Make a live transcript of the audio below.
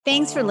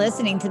Thanks for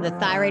listening to the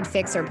Thyroid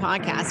Fixer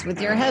podcast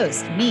with your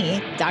host,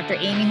 me, Dr.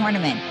 Amy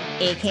Horniman,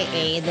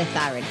 aka the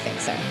Thyroid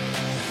Fixer.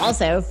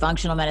 Also,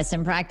 functional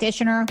medicine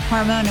practitioner,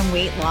 hormone and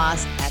weight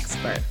loss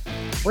expert.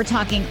 We're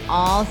talking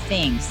all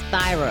things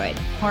thyroid,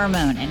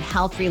 hormone, and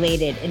health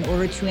related in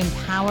order to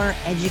empower,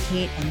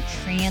 educate, and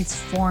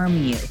transform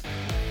you.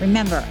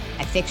 Remember,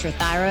 I fix your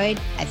thyroid,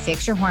 I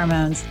fix your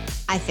hormones,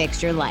 I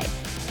fix your life.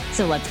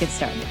 So let's get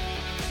started.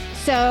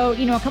 So,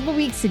 a couple of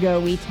weeks ago,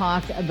 we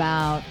talked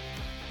about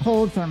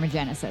cold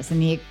thermogenesis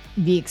and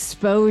the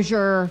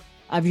exposure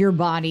of your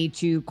body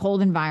to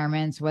cold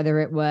environments, whether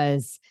it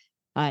was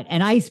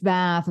an ice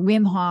bath,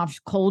 Wim Hof,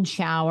 cold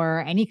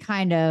shower, any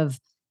kind of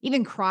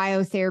even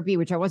cryotherapy,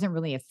 which I wasn't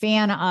really a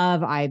fan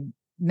of. I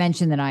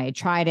mentioned that I had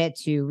tried it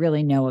to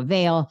really no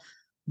avail,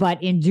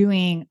 but in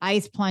doing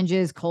ice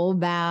plunges, cold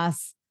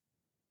baths,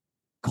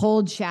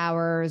 cold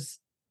showers,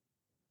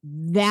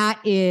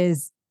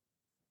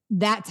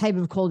 that type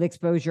of cold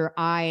exposure,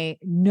 I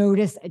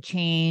noticed a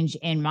change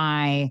in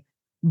my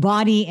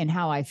body and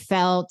how I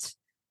felt,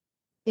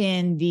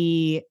 in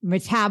the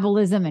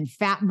metabolism and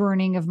fat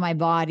burning of my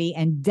body,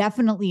 and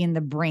definitely in the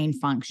brain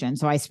function.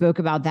 So I spoke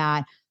about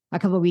that a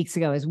couple of weeks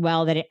ago as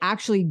well, that it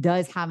actually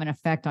does have an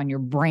effect on your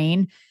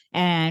brain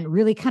and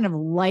really kind of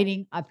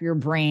lighting up your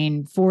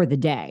brain for the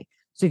day.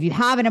 So if you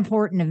have an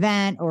important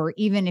event, or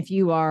even if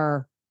you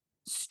are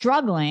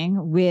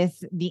struggling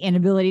with the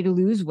inability to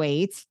lose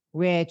weight,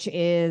 which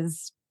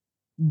is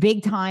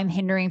big time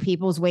hindering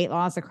people's weight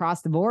loss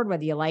across the board,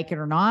 whether you like it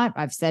or not.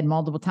 I've said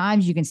multiple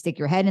times, you can stick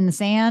your head in the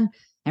sand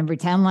and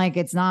pretend like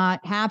it's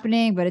not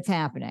happening, but it's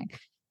happening.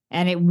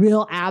 And it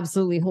will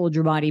absolutely hold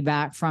your body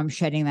back from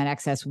shedding that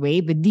excess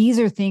weight. But these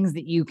are things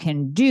that you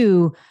can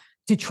do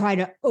to try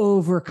to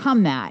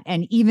overcome that.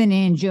 And even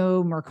in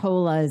Joe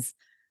Mercola's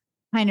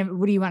kind of,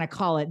 what do you want to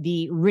call it?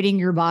 The ridding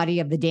your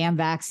body of the damn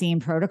vaccine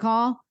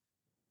protocol.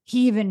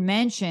 He even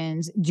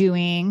mentions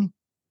doing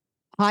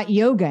hot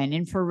yoga and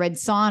infrared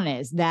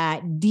saunas,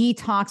 that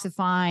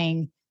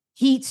detoxifying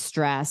heat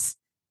stress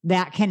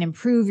that can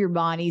improve your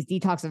body's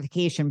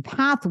detoxification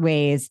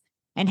pathways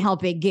and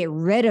help it get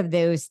rid of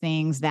those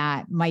things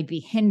that might be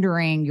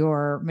hindering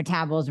your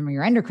metabolism or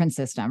your endocrine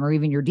system or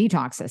even your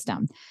detox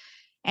system.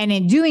 And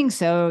in doing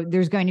so,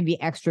 there's going to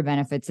be extra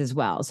benefits as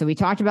well. So we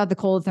talked about the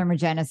cold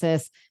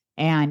thermogenesis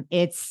and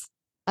its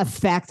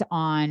effect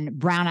on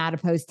brown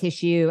adipose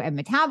tissue and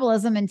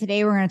metabolism. And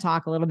today we're going to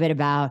talk a little bit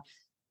about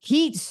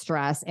heat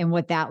stress and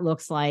what that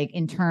looks like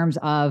in terms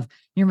of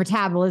your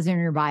metabolism,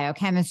 your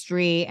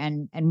biochemistry,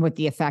 and what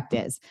the effect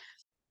is.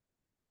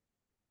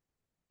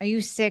 Are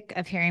you sick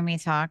of hearing me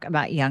talk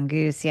about Young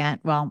Goose yet?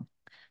 Well,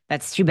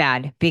 that's too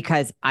bad,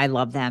 because I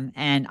love them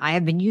and I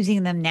have been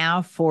using them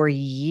now for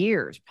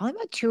years, probably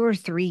about 2 or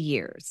 3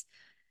 years.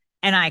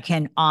 And I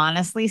can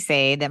honestly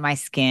say that my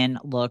skin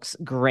looks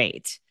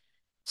great.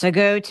 So I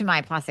go to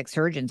my plastic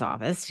surgeon's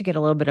office to get a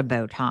little bit of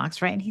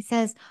Botox, right? And he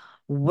says,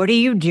 "What are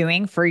you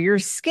doing for your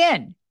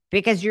skin?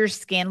 Because your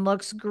skin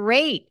looks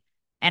great."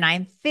 And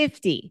I'm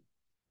 50.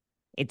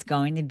 It's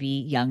going to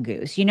be Young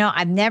Goose.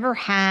 I've never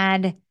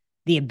had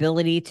the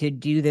ability to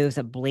do those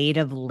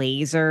ablative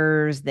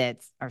lasers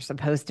that are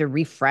supposed to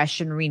refresh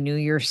and renew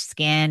your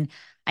skin.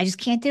 I just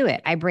can't do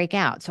it. I break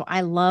out. So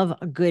I love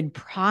a good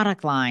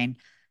product line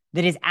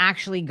that is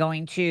actually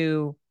going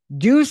to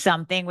do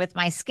something with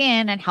my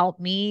skin and help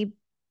me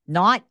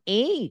not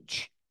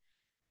age.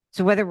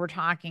 So whether we're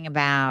talking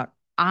about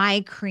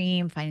eye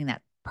cream, finding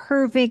that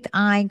perfect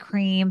eye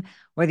cream,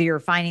 whether you're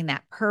finding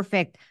that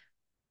perfect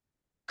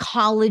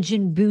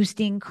collagen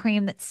boosting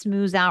cream that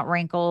smooths out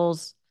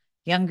wrinkles,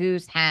 Young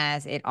Goose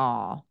has it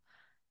all.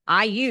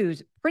 I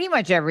use pretty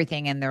much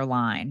everything in their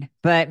line,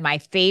 but my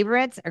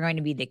favorites are going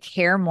to be the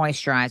Care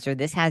Moisturizer.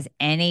 This has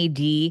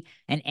NAD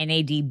and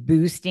NAD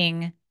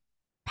boosting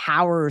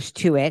powers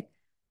to it,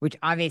 which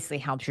obviously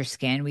helps your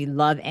skin. We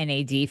love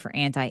NAD for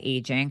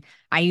anti-aging.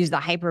 I use the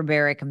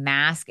hyperbaric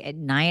mask at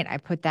night. I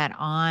put that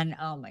on.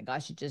 Oh my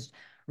gosh, it just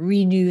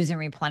renews and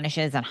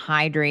replenishes and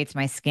hydrates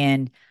my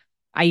skin.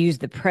 I use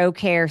the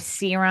ProCare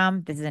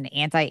serum. This is an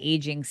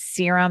anti-aging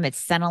serum.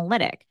 It's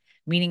senolytic,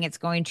 meaning it's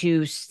going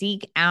to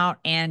seek out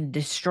and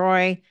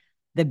destroy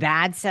the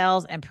bad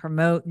cells and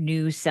promote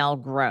new cell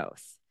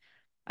growth.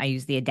 I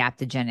use the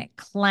adaptogenic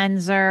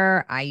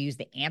cleanser. I use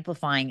the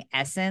amplifying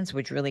essence,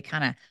 which really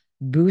kind of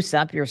boosts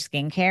up your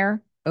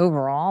skincare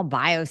overall.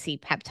 BioC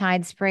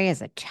peptide spray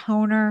as a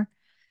toner.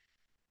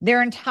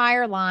 Their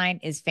entire line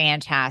is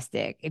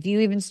fantastic. If you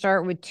even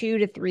start with 2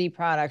 to 3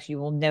 products, you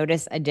will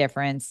notice a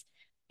difference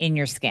in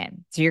your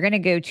skin. So you're going to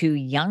go to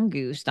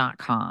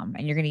younggoose.com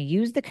and you're going to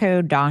use the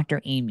code Dr.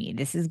 Amy.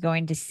 This is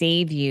going to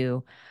save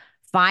you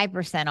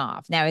 5%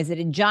 off. Now, is it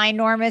a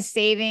ginormous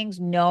savings?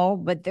 No,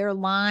 but their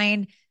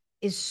line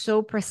is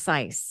so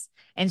precise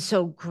and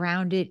so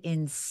grounded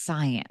in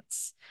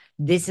science.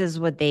 This is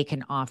what they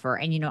can offer.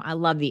 And, I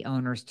love the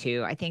owners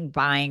too. I think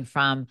buying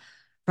from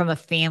a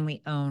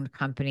family-owned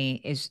company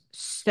is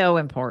so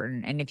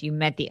important. And if you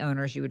met the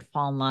owners, you would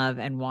fall in love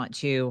and want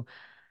to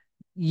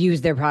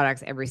use their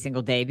products every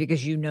single day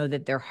because you know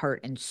that their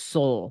heart and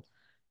soul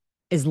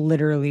is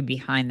literally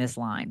behind this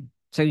line.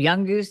 So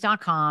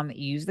younggoose.com,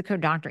 use the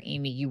code Dr.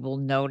 Amy. You will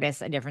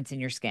notice a difference in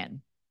your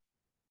skin.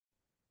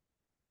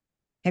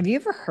 Have you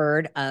ever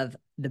heard of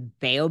the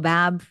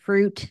baobab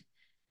fruit?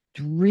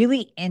 It's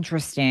really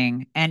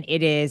interesting. And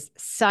it is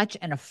such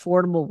an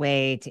affordable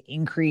way to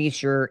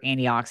increase your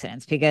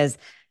antioxidants because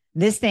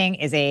this thing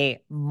is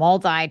a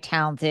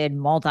multi-talented,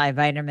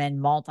 multivitamin,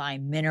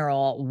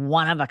 multi-mineral,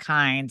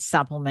 one-of-a-kind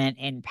supplement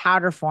in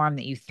powder form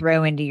that you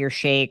throw into your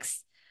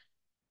shakes.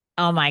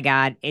 Oh my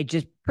God, it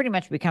just pretty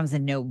much becomes a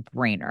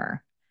no-brainer.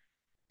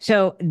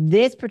 So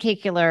this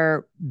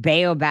particular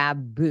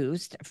Baobab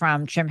Boost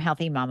from Trim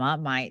Healthy Mama,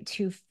 my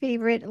two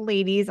favorite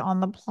ladies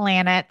on the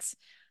planet,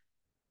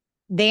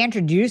 they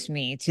introduced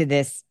me to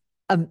this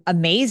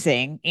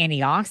amazing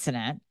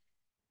antioxidant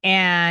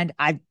and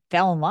I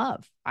fell in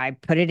love. I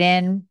put it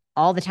in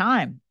all the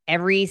time.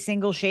 Every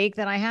single shake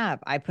that I have,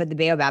 I put the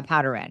Baobab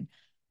powder in.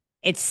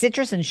 It's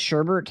citrus and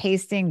sherbet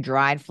tasting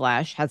dried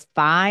flesh, has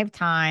 5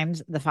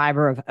 times the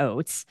fiber of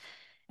oats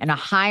and a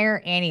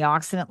higher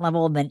antioxidant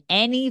level than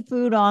any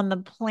food on the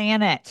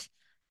planet.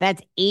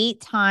 That's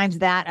 8 times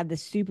that of the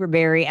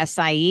superberry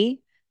acai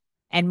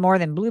and more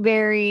than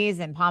blueberries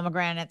and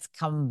pomegranates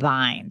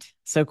combined.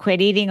 So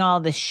quit eating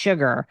all the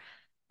sugar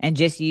and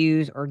just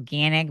use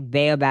organic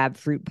baobab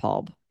fruit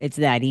pulp. It's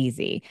that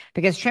easy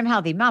because Trim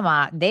Healthy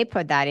Mama, they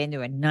put that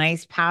into a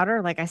nice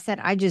powder. Like I said,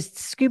 I just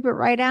scoop it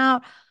right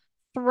out,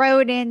 throw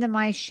it into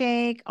my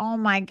shake. Oh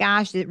my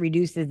gosh, it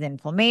reduces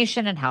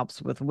inflammation. It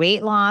helps with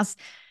weight loss.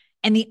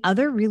 And the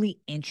other really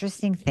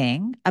interesting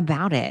thing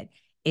about it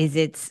is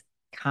it's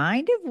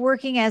kind of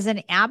working as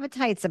an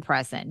appetite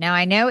suppressant. Now,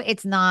 I know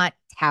it's not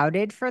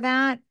touted for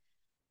that,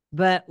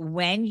 but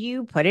when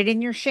you put it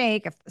in your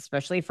shake,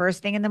 especially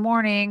first thing in the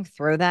morning,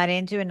 throw that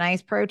into a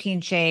nice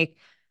protein shake,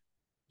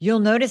 you'll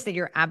notice that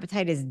your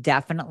appetite is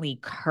definitely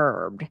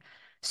curbed.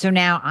 So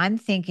now I'm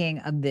thinking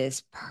of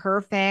this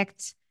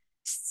perfect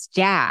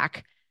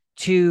stack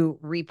to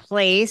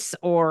replace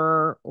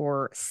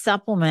or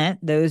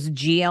supplement those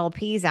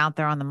GLPs out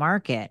there on the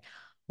market.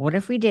 What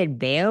if we did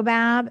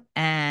Baobab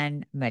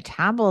and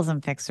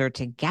Metabolism Fixer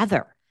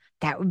together?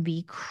 That would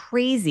be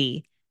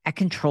crazy at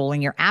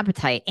controlling your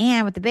appetite.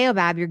 And with the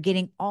Baobab, you're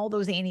getting all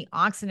those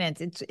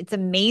antioxidants. It's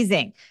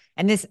amazing.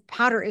 And this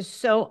powder is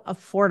so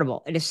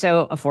affordable. It is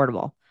so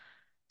affordable.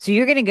 So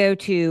you're going to go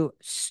to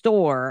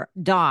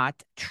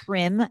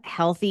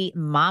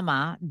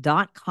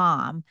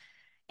store.trimhealthymama.com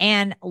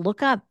and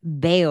look up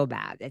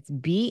Baobab. It's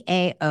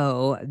Baobab,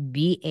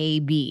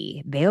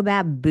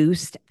 Baobab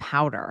Boost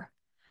Powder.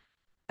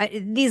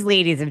 These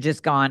ladies have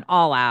just gone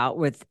all out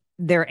with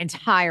their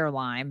entire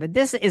line, but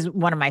this is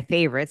one of my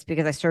favorites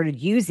because I started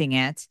using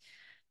it.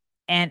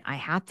 And I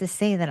have to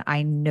say that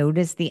I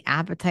noticed the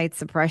appetite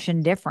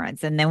suppression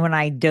difference. And then when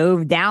I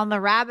dove down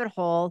the rabbit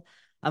hole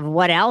of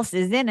what else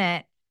is in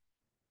it,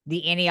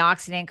 the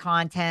antioxidant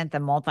content, the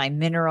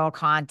multi-mineral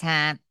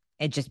content,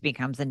 it just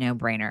becomes a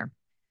no-brainer.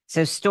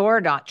 So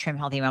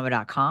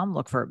store.trimhealthymama.com,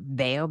 look for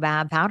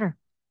Baobab powder.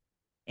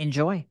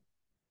 Enjoy.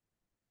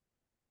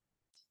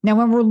 Now,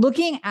 when we're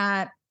looking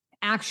at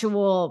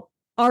actual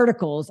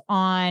articles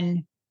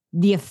on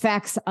the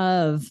effects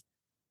of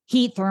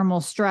heat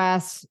thermal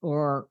stress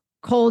or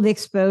cold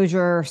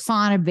exposure,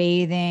 sauna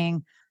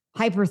bathing,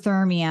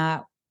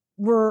 hyperthermia,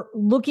 we're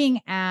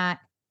looking at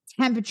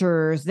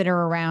temperatures that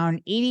are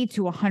around 80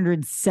 to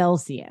 100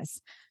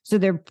 Celsius. So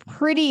they're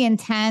pretty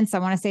intense. I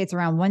want to say it's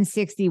around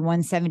 160,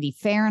 170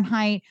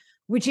 Fahrenheit,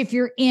 which if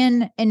you're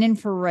in an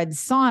infrared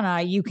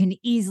sauna, you can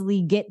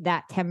easily get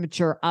that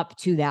temperature up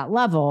to that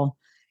level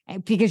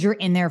because you're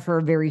in there for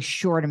a very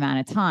short amount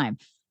of time.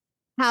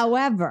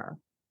 However,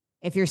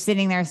 if you're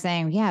sitting there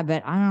saying, yeah,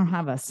 but I don't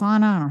have a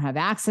sauna, I don't have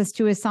access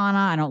to a sauna,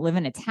 I don't live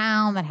in a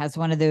town that has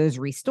one of those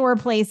restore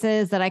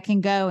places that I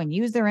can go and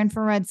use their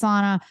infrared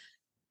sauna,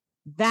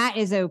 that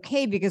is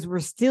okay because we're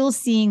still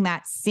seeing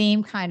that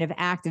same kind of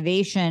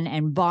activation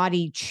and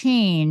body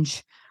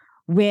change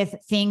with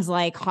things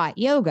like hot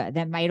yoga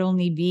that might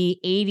only be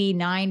 80,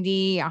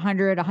 90,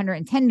 100,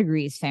 110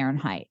 degrees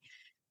Fahrenheit.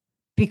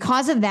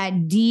 Because of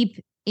that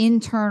deep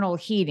internal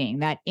heating,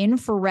 that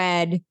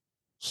infrared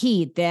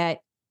heat that,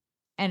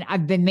 and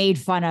I've been made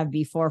fun of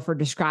before for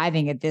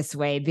describing it this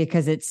way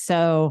because it's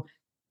so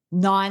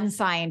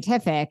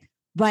non-scientific,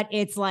 but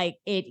it's like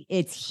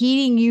it's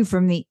heating you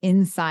from the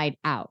inside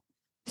out.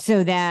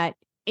 So that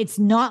it's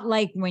not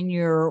like when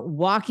you're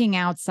walking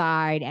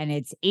outside and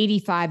it's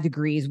 85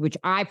 degrees, which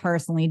I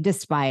personally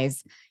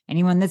despise.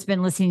 Anyone that's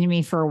been listening to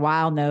me for a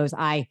while knows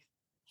I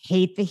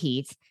hate the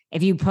heat.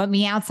 If you put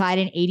me outside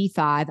in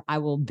 85, I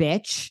will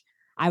bitch.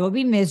 I will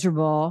be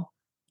miserable.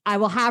 I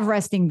will have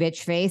resting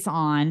bitch face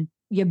on.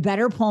 You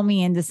better pull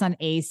me into some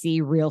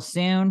AC real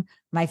soon.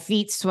 My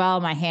feet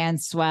swell, my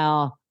hands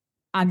swell.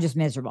 I'm just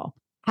miserable.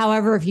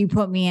 However, if you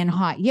put me in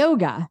hot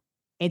yoga,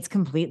 it's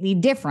completely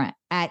different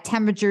at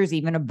temperatures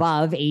even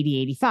above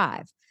 80,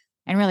 85.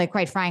 And really,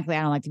 quite frankly,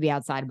 I don't like to be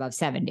outside above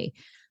 70.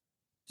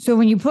 So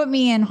when you put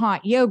me in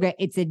hot yoga,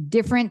 it's a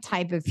different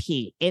type of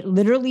heat. It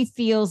literally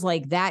feels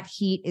like that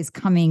heat is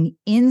coming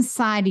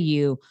inside of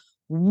you,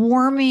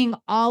 warming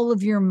all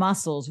of your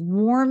muscles,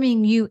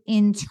 warming you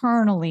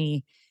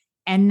internally,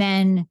 and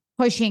then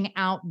pushing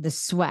out the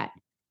sweat.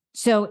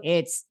 So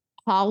it's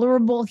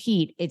tolerable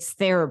heat. It's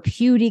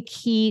therapeutic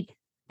heat.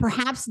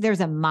 Perhaps there's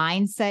a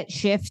mindset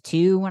shift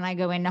too when I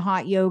go into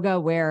hot yoga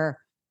where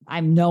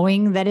I'm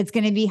knowing that it's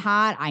going to be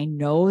hot. I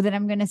know that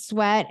I'm going to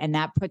sweat, and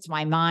that puts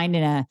my mind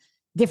in a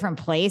different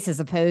place as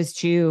opposed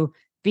to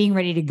being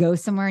ready to go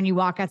somewhere and you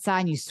walk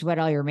outside and you sweat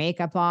all your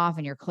makeup off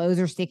and your clothes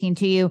are sticking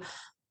to you.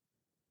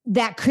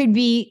 That could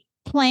be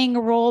playing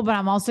a role, but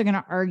I'm also going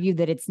to argue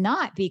that it's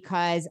not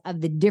because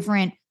of the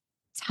different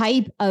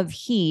type of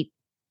heat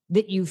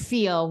that you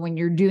feel when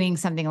you're doing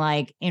something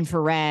like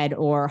infrared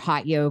or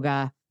hot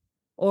yoga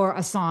or a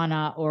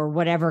sauna or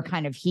whatever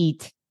kind of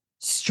heat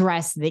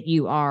stress that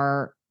you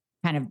are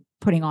kind of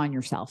putting on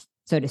yourself,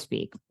 so to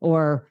speak,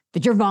 or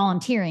that you're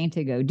volunteering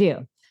to go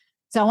do.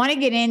 So I want to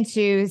get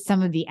into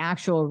some of the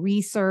actual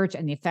research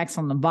and the effects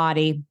on the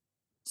body.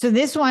 So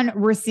this one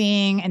we're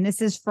seeing, and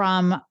this is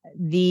from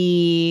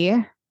the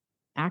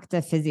Acta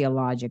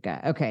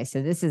Physiologica. Okay,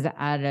 so this is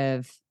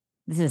a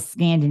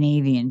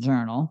Scandinavian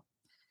journal.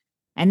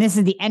 And this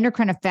is the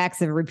endocrine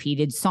effects of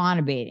repeated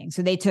sauna bathing.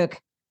 So they took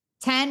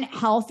 10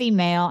 healthy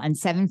male and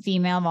 7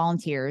 female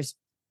volunteers.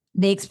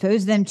 They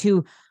exposed them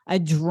to a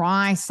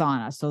dry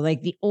sauna. So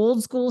like the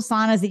old school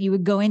saunas that you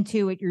would go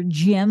into at your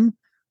gym.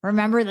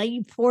 Remember, like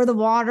you pour the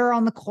water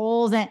on the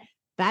coals, and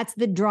that's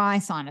the dry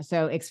sauna.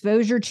 So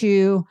exposure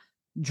to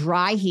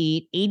dry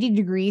heat, 80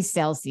 degrees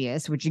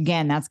Celsius, which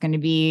again, that's going to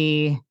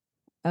be,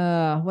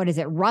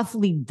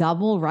 roughly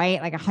double,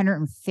 right? Like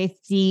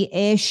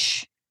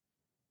 150-ish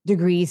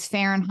degrees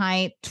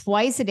Fahrenheit,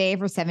 twice a day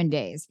for 7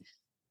 days.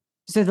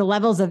 So the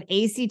levels of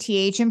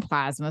ACTH in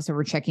plasma, so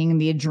we're checking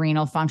the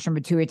adrenal function,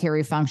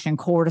 pituitary function,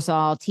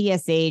 cortisol,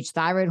 TSH,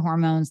 thyroid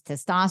hormones,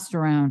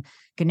 testosterone,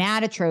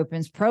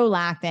 gonadotropins,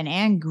 prolactin,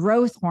 and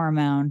growth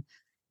hormone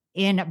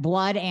in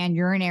blood and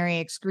urinary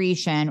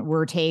excretion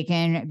were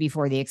taken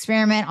before the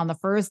experiment on the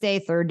first day,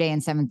 third day,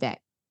 and 7th day.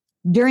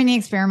 During the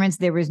experiments,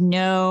 there was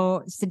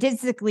no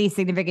statistically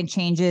significant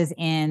changes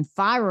in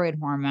thyroid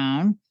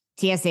hormone,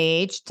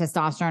 TSH,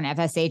 testosterone,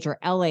 FSH, or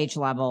LH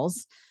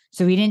levels.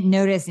 So we didn't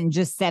notice in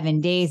just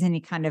 7 days any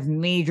kind of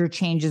major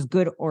changes,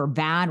 good or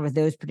bad, with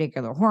those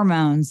particular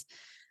hormones.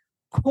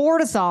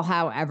 Cortisol,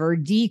 however,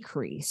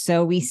 decreased.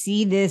 So we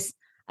see this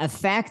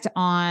effect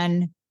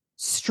on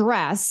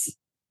stress.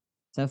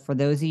 So for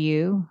those of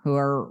you who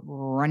are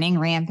running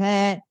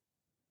rampant,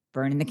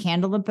 burning the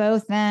candle at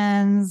both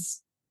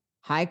ends,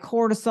 high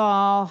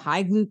cortisol,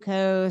 high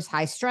glucose,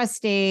 high stress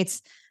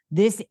states,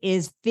 this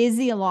is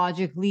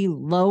physiologically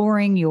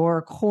lowering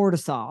your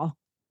cortisol,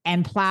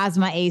 and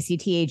plasma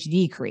ACTH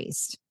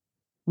decreased.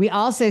 We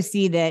also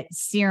see that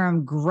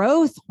serum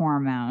growth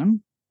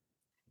hormone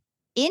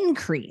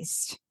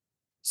increased.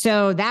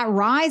 So that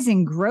rise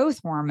in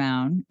growth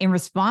hormone in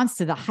response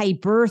to the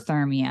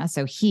hyperthermia,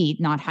 so heat,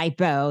 not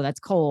hypo, that's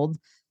cold.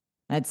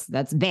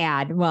 That's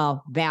bad.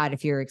 Well, bad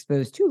if you're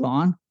exposed too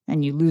long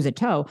and you lose a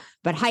toe.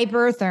 But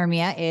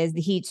hyperthermia is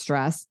the heat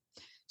stress.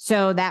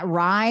 So that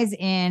rise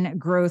in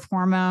growth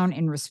hormone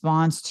in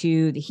response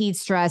to the heat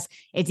stress,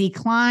 it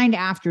declined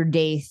after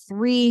day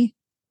 3,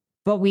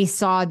 but we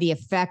saw the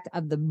effect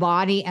of the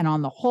body and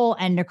on the whole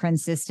endocrine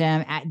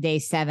system at day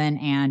 7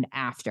 and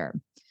after.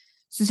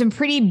 So some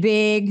pretty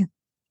big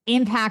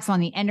impacts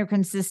on the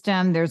endocrine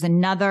system. There's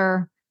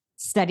another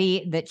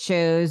study that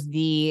shows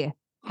the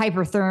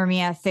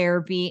hyperthermia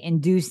therapy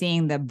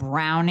inducing the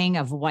browning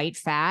of white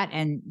fat,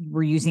 and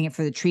we're using it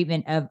for the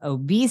treatment of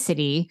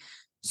obesity.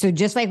 So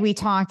just like we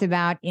talked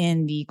about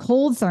in the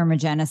cold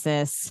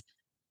thermogenesis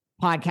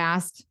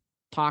podcast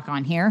talk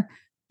on here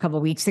a couple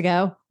of weeks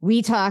ago,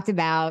 we talked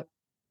about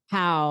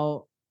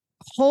how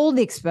cold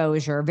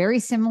exposure, very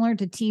similar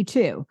to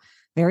T2,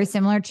 very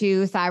similar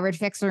to thyroid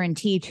fixer and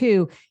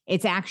T2,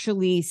 it's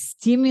actually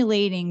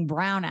stimulating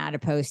brown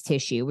adipose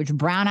tissue, which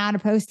brown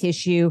adipose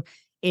tissue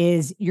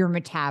is your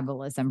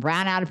metabolism.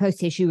 Brown adipose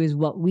tissue is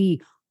what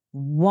we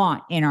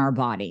want in our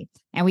body.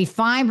 And we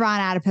find brown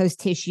adipose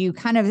tissue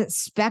kind of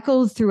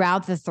speckled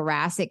throughout the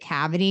thoracic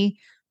cavity,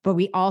 but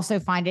we also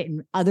find it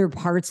in other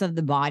parts of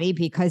the body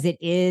because it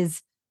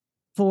is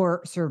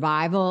for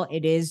survival.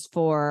 It is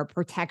for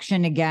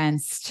protection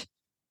against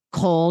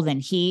cold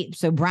and heat.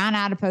 So brown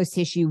adipose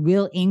tissue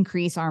will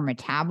increase our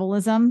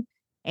metabolism.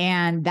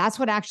 And that's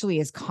what actually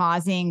is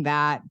causing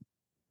that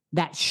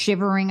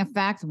shivering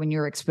effect when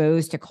you're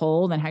exposed to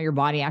cold and how your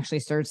body actually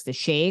starts to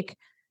shake.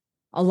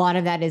 A lot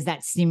of that is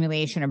that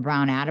stimulation of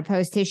brown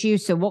adipose tissue.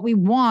 So what we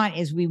want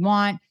is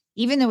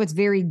even though it's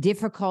very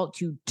difficult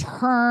to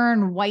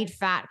turn white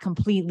fat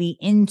completely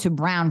into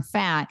brown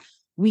fat,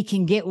 we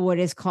can get what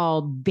is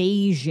called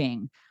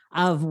beiging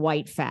of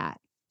white fat.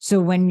 So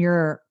when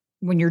you're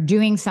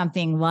doing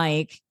something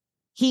like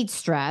heat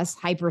stress,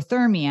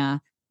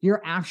 hyperthermia,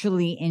 you're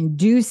actually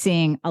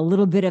inducing a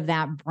little bit of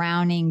that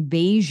browning,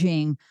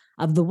 beiging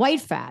of the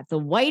white fat. The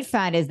white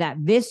fat is that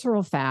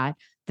visceral fat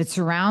that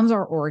surrounds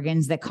our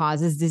organs that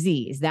causes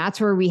disease.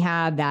 That's where we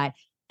have that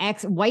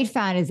white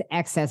fat is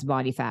excess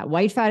body fat.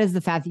 White fat is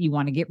the fat that you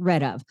want to get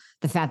rid of,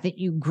 the fat that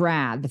you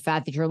grab, the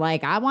fat that you're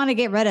like, I want to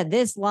get rid of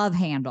this love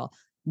handle.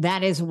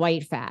 That is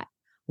white fat.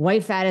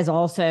 White fat is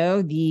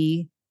also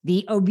the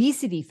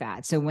obesity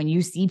fat. So when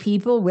you see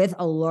people with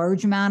a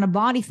large amount of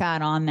body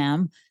fat on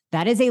them,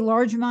 that is a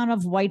large amount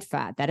of white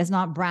fat. That is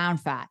not brown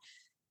fat.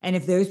 And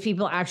if those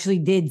people actually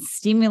did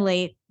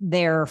stimulate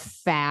their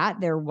fat,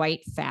 their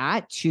white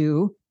fat,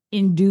 to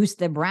induce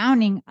the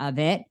browning of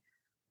it,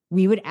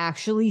 we would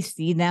actually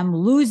see them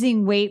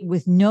losing weight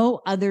with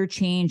no other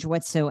change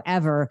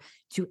whatsoever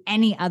to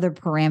any other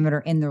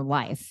parameter in their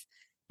life.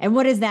 And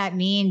what does that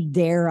mean?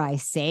 Dare I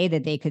say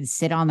that they could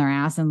sit on their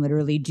ass and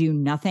literally do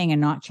nothing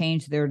and not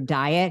change their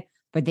diet,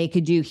 but they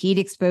could do heat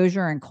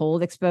exposure and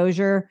cold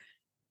exposure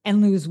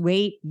and lose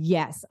weight?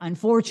 Yes.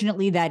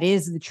 Unfortunately, that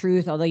is the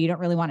truth, although you don't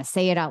really want to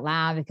say it out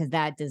loud, because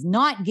that does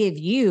not give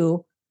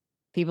you,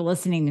 people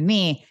listening to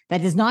me,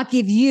 that does not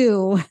give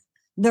you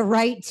the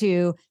right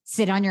to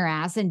sit on your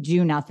ass and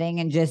do nothing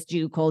and just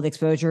do cold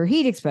exposure or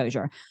heat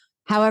exposure.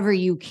 However,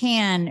 you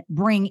can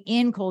bring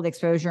in cold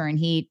exposure and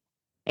heat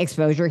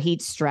exposure,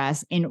 heat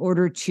stress, in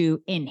order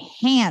to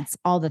enhance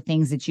all the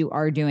things that you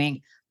are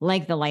doing,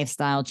 like the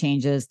lifestyle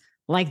changes,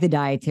 like the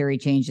dietary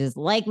changes,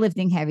 like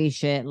lifting heavy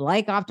shit,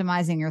 like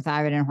optimizing your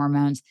thyroid and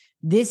hormones.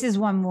 This is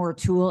one more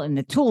tool in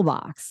the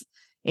toolbox.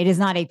 It is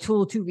not a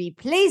tool to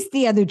replace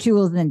the other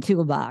tools in the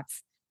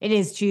toolbox. It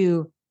is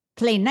to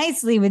play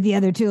nicely with the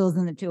other tools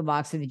in the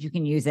toolbox so that you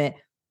can use it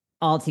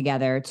all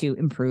together to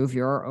improve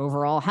your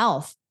overall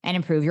health and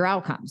improve your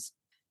outcomes.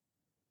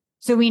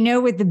 So we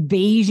know with the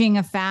beiging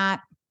of fat,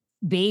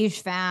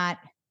 beige fat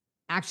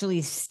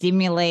actually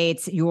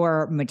stimulates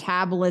your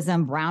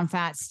metabolism. Brown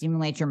fat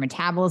stimulates your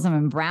metabolism,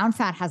 and brown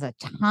fat has a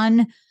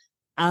ton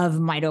of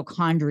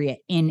mitochondria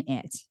in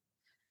it.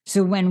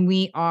 So when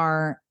we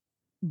are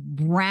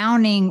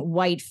browning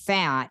white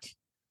fat,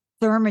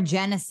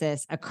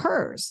 thermogenesis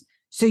occurs.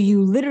 So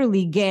you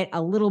literally get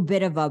a little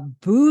bit of a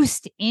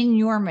boost in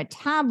your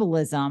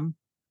metabolism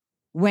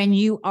when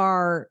you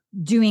are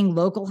doing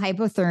local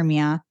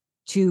hypothermia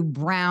to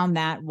brown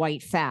that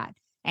white fat.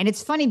 And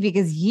it's funny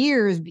because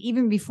years,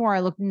 even before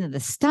I looked into the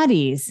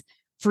studies,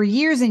 for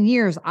years and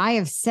years, I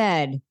have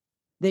said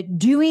that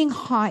doing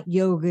hot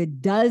yoga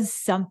does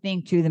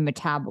something to the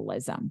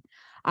metabolism.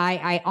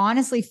 I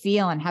honestly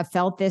feel and have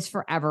felt this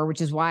forever, which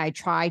is why I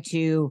try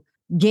to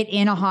get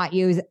in a hot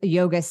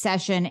yoga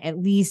session at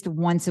least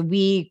once a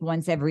week,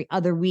 once every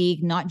other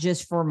week, not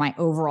just for my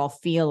overall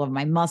feel of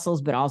my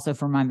muscles, but also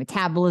for my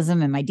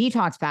metabolism and my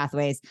detox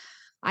pathways.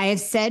 I have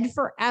said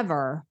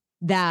forever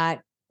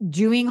that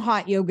doing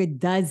hot yoga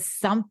does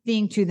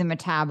something to the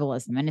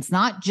metabolism. And it's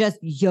not just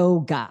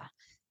yoga.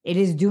 It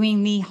is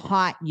doing the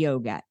hot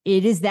yoga.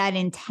 It is that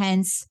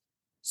intense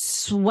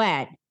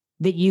sweat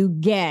that you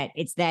get.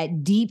 It's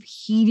that deep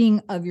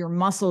heating of your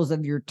muscles,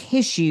 of your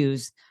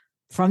tissues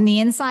from the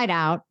inside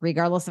out,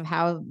 regardless of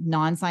how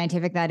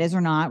non-scientific that is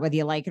or not, whether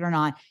you like it or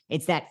not.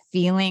 It's that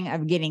feeling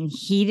of getting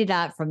heated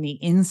up from the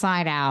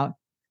inside out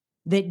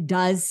that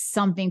does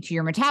something to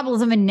your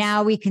metabolism. And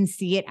now we can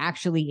see it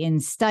actually in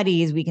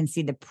studies. We can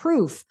see the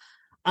proof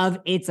of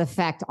its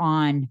effect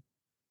on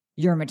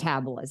your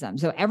metabolism.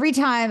 So every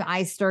time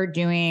I start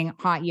doing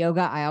hot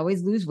yoga, I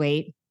always lose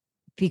weight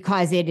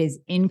because it is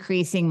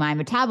increasing my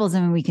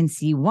metabolism. And we can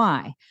see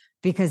why,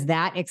 because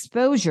that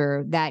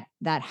exposure, that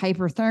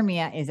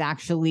hyperthermia is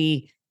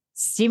actually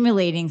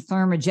stimulating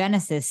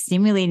thermogenesis,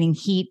 stimulating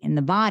heat in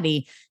the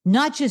body,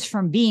 not just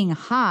from being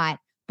hot,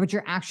 but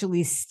you're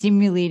actually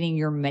stimulating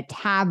your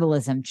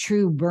metabolism,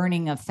 true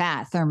burning of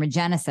fat,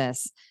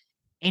 thermogenesis,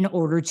 in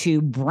order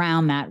to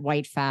brown that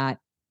white fat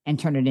and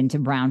turn it into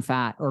brown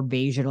fat or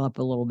beige it up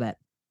a little bit.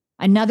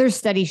 Another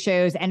study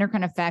shows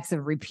endocrine effects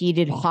of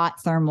repeated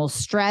hot thermal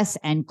stress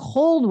and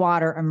cold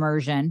water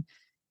immersion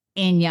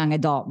in young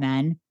adult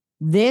men.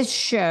 This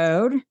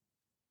showed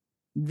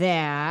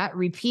that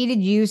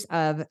repeated use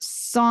of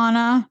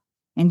sauna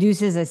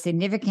induces a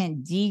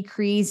significant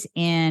decrease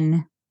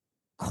in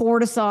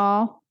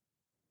cortisol,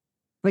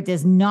 but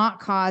does not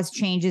cause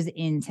changes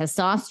in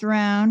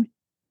testosterone,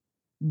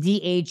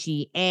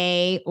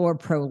 DHEA, or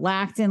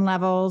prolactin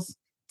levels.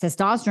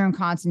 Testosterone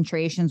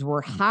concentrations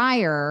were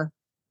higher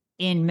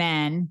in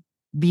men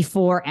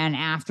before and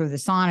after the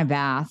sauna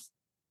bath.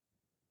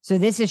 So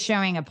this is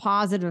showing a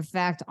positive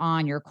effect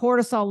on your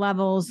cortisol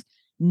levels,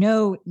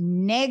 no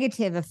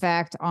negative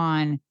effect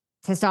on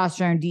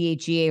testosterone,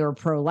 DHEA, or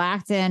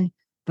prolactin,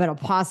 but a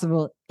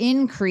possible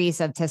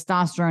increase of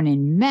testosterone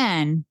in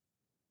men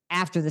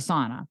after the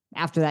sauna,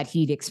 after that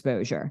heat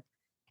exposure.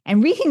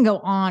 And we can go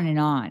on and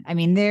on. I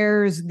mean,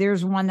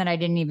 there's one that I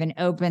didn't even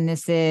open.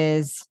 This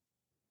is,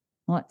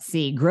 let's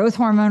see, growth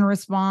hormone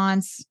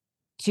response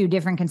to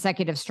different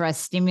consecutive stress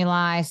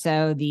stimuli.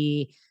 So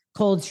the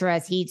cold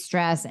stress, heat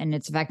stress, and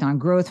its effect on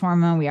growth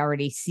hormone. We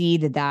already see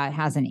that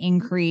has an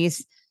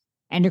increase.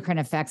 Endocrine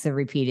effects of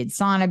repeated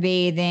sauna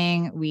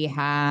bathing. We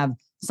have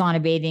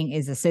sauna bathing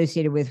is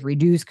associated with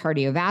reduced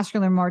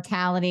cardiovascular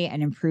mortality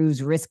and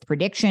improves risk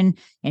prediction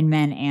in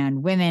men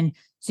and women.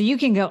 So you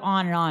can go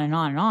on and on and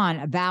on and on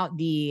about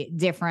the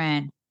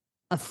different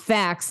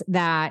effects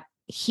that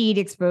heat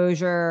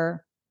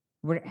exposure,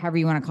 whatever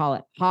you want to call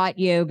it, hot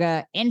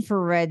yoga,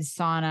 infrared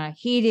sauna,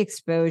 heat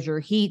exposure,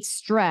 heat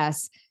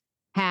stress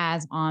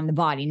has on the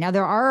body. Now,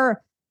 there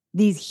are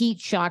these heat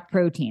shock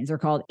proteins. They're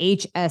called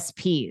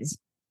HSPs.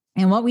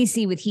 And what we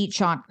see with heat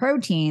shock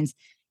proteins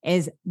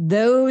is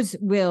those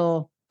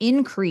will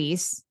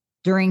increase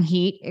during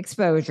heat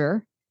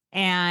exposure.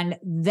 And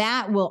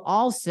that will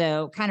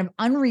also, kind of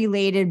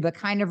unrelated, but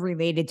kind of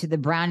related to the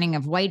browning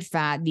of white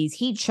fat, these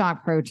heat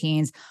shock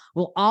proteins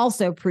will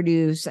also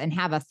produce and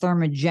have a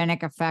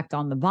thermogenic effect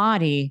on the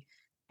body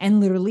and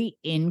literally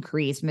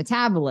increase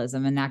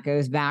metabolism. And that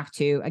goes back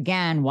to,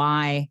 again,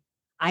 why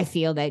I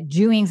feel that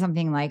doing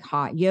something like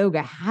hot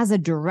yoga has a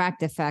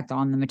direct effect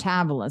on the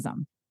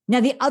metabolism. Now,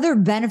 the other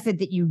benefit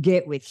that you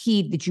get with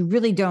heat that you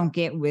really don't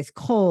get with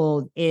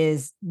cold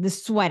is the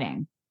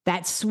sweating.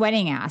 That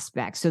sweating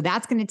aspect. So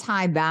that's going to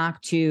tie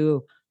back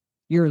to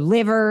your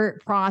liver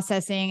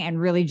processing and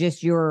really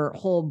just your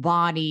whole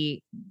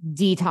body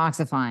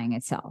detoxifying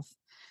itself.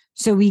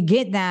 So we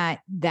get that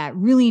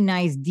really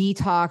nice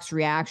detox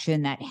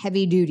reaction, that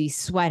heavy duty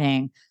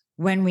sweating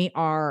when we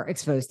are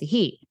exposed to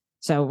heat.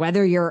 So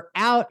whether you're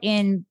out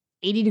in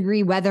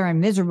 80-degree weather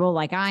and miserable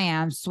like I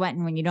am,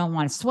 sweating when you don't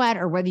want to sweat,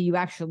 or whether you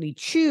actually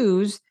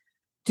choose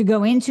to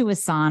go into a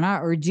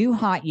sauna or do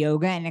hot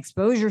yoga and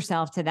expose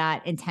yourself to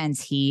that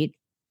intense heat,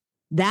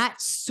 that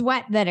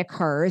sweat that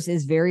occurs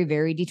is very,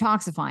 very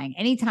detoxifying.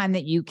 Anytime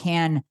that you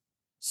can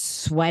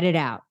sweat it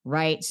out,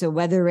 right? So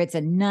whether it's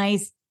a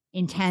nice,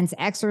 intense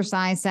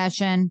exercise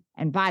session,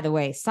 and by the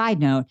way, side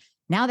note,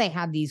 now they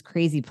have these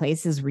crazy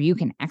places where you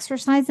can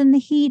exercise in the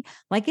heat.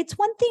 Like, it's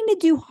one thing to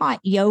do hot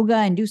yoga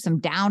and do some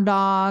down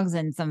dogs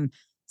and some,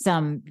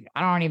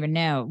 I don't even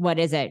know, what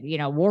is it?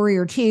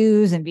 Warrior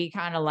twos, and be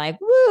kind of like,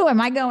 woo,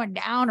 am I going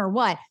down or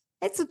what?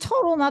 It's a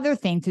total another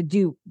thing to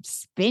do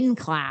spin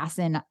class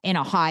in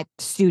a hot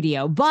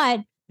studio, but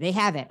they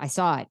have it. I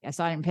saw it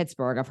in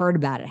Pittsburgh. I've heard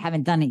about it.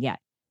 Haven't done it yet.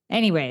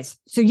 Anyways.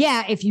 So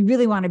yeah, if you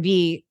really want to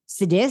be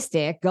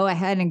sadistic, go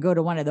ahead and go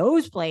to one of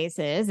those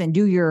places and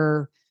do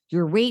your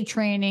weight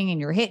training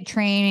and your HIIT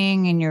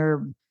training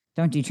and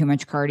don't do too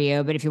much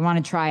cardio. But if you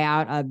want to try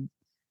out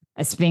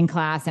a spin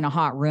class in a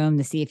hot room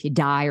to see if you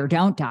die or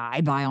don't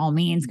die, by all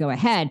means, go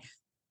ahead.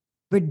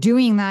 But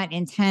doing that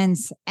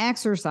intense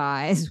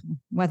exercise,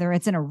 whether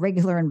it's in a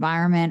regular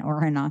environment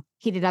or in a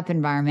heated up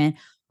environment,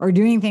 or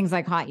doing things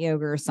like hot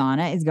yoga or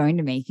sauna, is going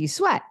to make you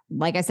sweat.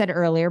 Like I said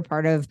earlier,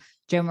 part of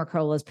Joe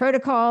Mercola's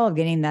protocol of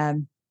getting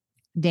the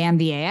damn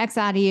VAX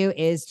out of you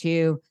is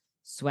to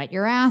sweat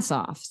your ass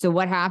off. So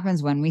what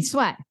happens when we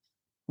sweat?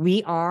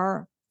 We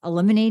are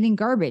eliminating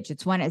garbage.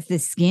 It's the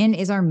skin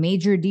is our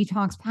major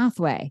detox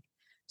pathway.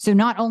 So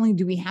not only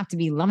do we have to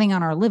be loving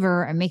on our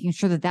liver and making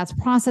sure that that's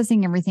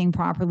processing everything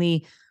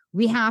properly,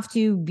 we have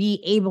to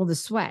be able to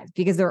sweat,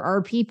 because there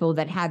are people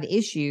that have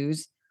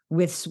issues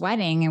with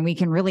sweating, and we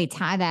can really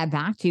tie that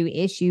back to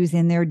issues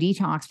in their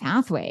detox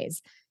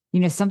pathways.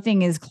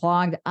 Something is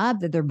clogged up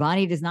that their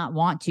body does not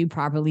want to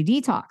properly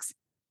detox.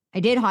 I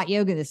did hot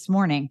yoga this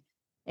morning.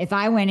 If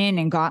I went in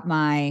and got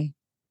my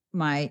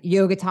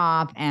yoga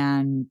top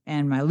and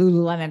my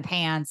Lululemon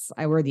pants,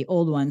 I wear the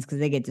old ones because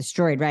they get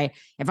destroyed, right?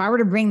 If I were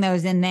to bring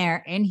those in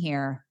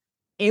here,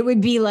 it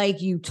would be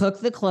like you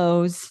took the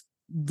clothes,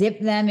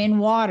 dipped them in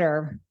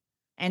water,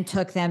 and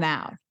took them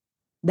out.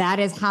 That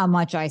is how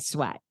much I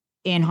sweat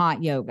in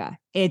hot yoga.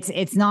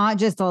 It's not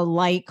just a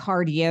light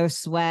cardio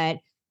sweat.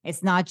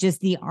 It's not just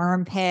the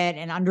armpit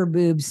and under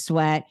boob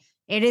sweat.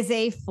 It is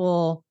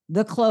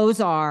the clothes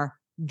are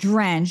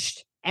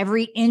drenched,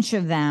 every inch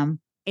of them.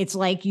 It's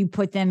like you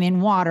put them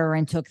in water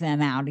and took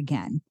them out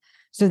again.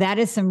 So that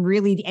is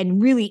really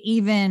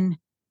even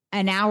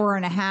an hour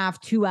and a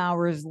half, 2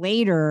 hours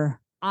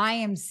later, I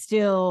am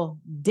still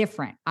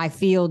different. I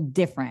feel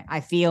different.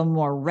 I feel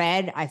more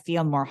red. I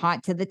feel more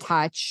hot to the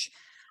touch.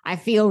 I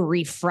feel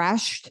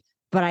refreshed,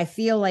 but I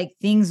feel like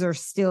things are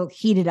still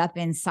heated up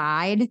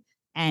inside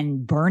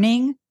and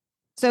burning,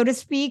 so to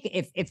speak.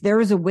 If there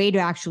is a way to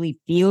actually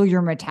feel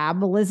your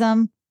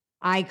metabolism,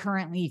 I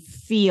currently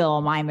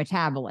feel my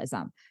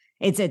metabolism.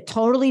 It's a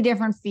totally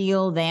different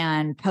feel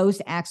than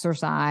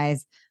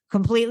post-exercise,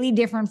 completely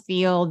different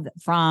feel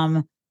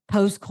from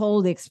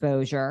post-cold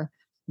exposure.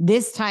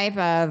 This type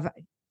of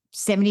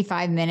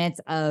 75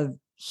 minutes of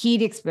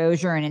heat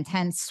exposure and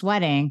intense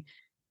sweating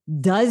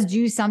does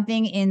do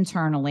something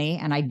internally,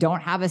 and I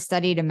don't have a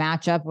study to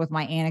match up with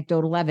my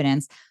anecdotal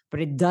evidence, but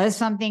it does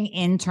something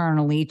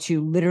internally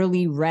to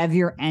literally rev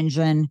your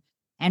engine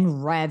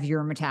and rev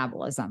your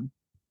metabolism.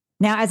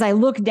 Now, as I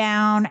look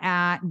down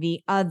at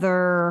the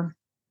other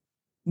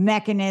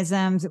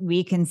mechanisms,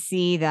 we can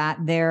see that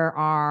there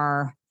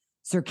are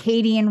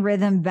circadian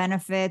rhythm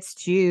benefits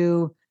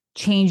to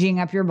changing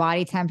up your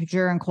body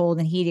temperature and cold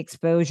and heat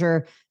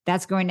exposure.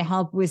 That's going to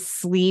help with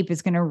sleep.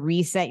 It's going to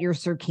reset your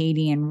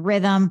circadian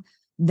rhythm.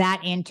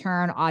 That in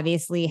turn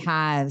obviously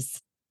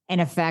has an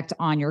effect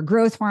on your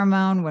growth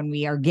hormone. When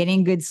we are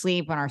getting good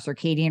sleep, when our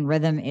circadian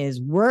rhythm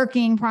is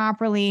working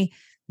properly,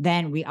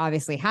 then we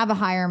obviously have a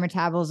higher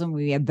metabolism.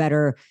 We have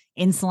better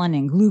insulin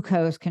and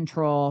glucose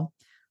control.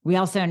 We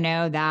also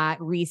know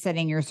that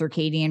resetting your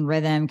circadian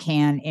rhythm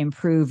can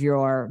improve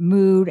your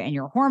mood and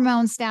your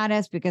hormone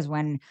status, because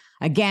when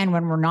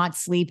we're not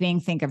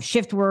sleeping, think of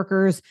shift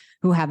workers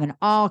who have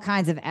all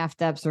kinds of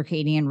effed up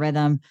circadian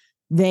rhythm.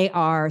 They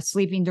are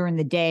sleeping during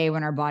the day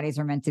when our bodies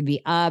are meant to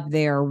be up.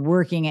 They are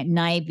working at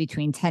night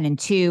between 10 and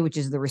 2, which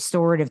is the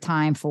restorative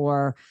time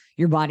for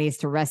your bodies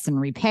to rest and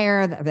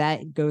repair.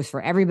 That goes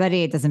for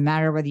everybody. It doesn't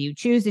matter whether you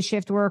choose to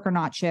shift work or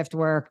not shift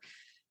work.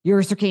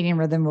 Your circadian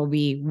rhythm will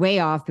be way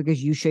off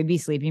because you should be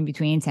sleeping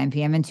between 10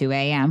 p.m. and 2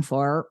 a.m.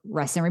 for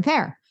rest and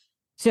repair.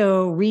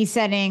 So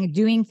resetting,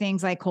 doing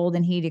things like cold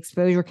and heat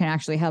exposure can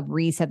actually help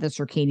reset the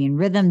circadian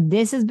rhythm.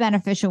 This is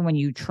beneficial when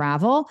you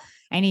travel.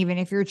 And even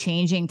if you're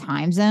changing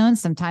time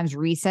zones, sometimes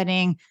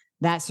resetting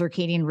that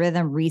circadian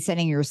rhythm,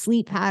 resetting your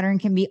sleep pattern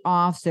can be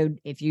off. So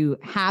if you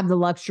have the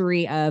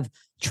luxury of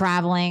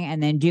traveling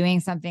and then doing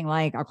something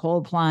like a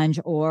cold plunge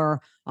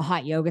or a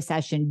hot yoga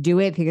session, do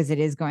it, because it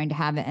is going to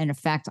have an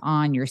effect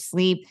on your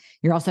sleep.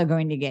 You're also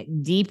going to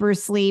get deeper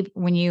sleep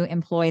when you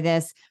employ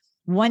this.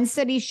 One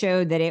study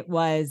showed that it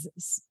was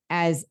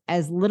as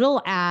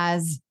little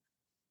as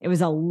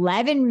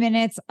 11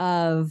 minutes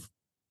of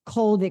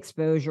cold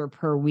exposure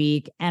per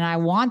week. And I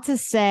want to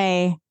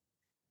say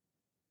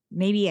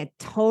maybe a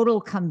total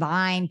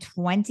combined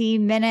 20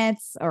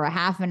 minutes or a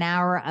half an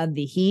hour of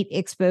the heat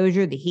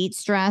exposure, the heat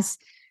stress.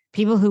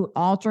 People who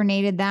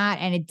alternated that,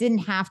 and it didn't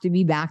have to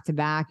be back to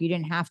back. You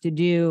didn't have to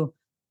do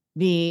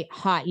the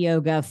hot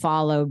yoga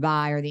followed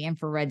by, or the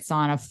infrared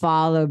sauna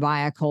followed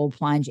by a cold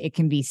plunge. It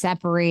can be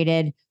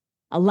separated.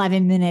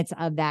 11 minutes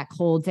of that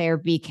cold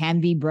therapy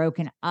can be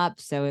broken up.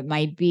 So it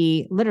might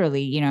be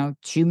literally,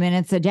 2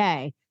 minutes a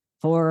day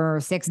for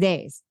 6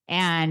 days.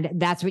 And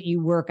that's what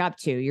you work up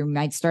to. You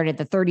might start at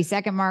the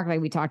 30-second mark,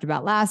 like we talked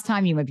about last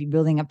time. You might be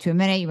building up to a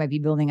minute. You might be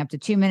building up to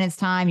 2 minutes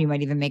time. You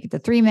might even make it to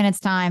 3 minutes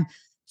time.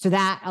 So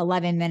that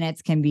 11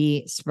 minutes can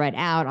be spread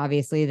out.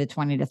 Obviously, the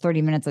 20 to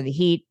 30 minutes of the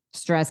heat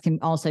stress can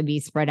also be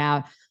spread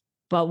out.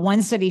 But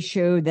one study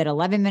showed that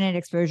 11-minute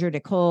exposure to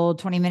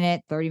cold,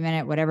 20-minute,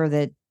 30-minute, whatever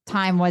the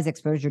time was,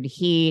 exposure to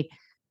heat,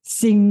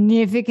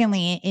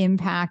 significantly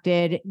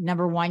impacted,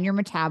 number one, your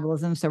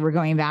metabolism. So we're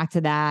going back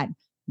to that,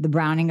 the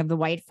browning of the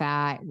white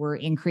fat. We're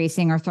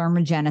increasing our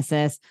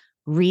thermogenesis,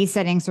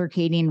 resetting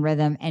circadian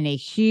rhythm, and a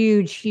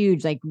huge,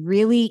 like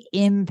really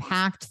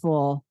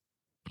impactful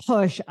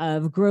push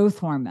of growth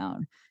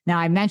hormone. Now,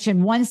 I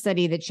mentioned one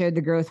study that showed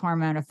the growth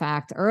hormone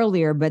effect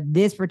earlier, but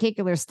this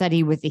particular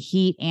study with the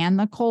heat and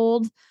the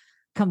cold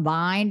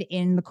combined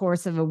in the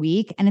course of a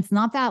week, and it's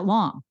not that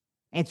long.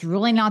 It's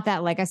really not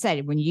that, like I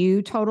said, when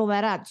you total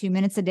that up, 2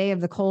 minutes a day of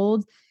the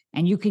cold,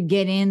 and you could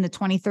get in the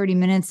 20, 30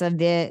 minutes of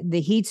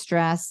the heat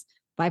stress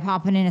by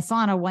popping in a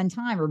sauna one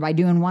time or by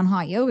doing one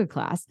hot yoga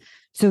class.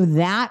 So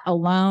that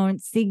alone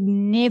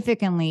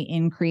significantly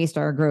increased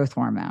our growth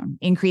hormone,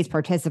 increased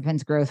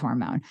participants' growth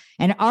hormone.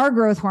 And our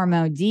growth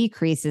hormone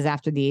decreases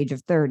after the age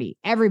of 30.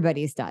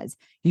 Everybody's does.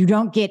 You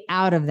don't get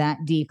out of that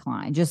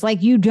decline, just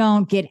like you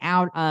don't get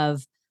out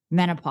of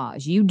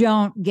menopause. You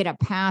don't get a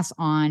pass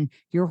on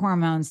your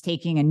hormones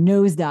taking a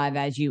nosedive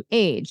as you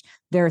age.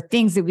 There are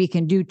things that we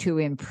can do to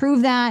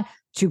improve that,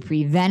 to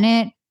prevent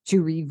it,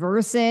 to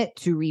reverse it,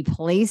 to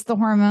replace the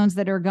hormones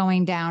that are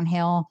going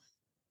downhill,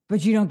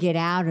 but you don't get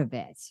out of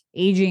it.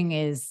 Aging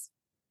is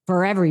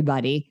for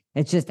everybody.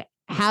 It's just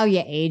how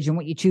you age and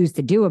what you choose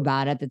to do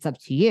about it that's up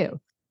to you.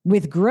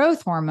 With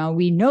growth hormone,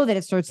 we know that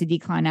it starts to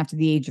decline after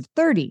the age of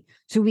 30.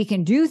 So we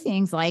can do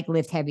things like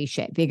lift heavy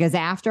shit, because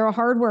after a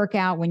hard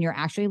workout, when you're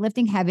actually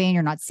lifting heavy and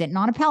you're not sitting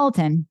on a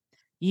Peloton,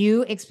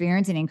 you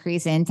experience an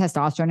increase in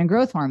testosterone and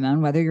growth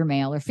hormone, whether you're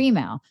male or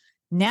female.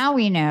 Now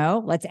we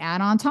know, let's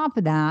add on top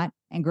of that.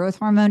 And growth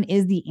hormone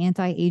is the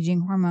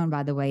anti-aging hormone,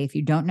 by the way. If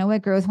you don't know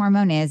what growth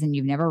hormone is and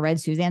you've never read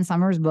Suzanne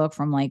Summers' book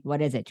from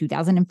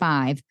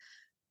 2005,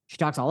 she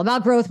talks all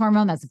about growth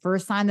hormone. That's the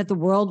first time that the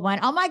world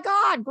went, oh my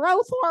God,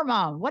 growth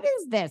hormone. What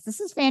is this? This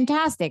is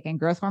fantastic. And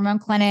growth hormone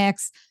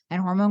clinics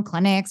and hormone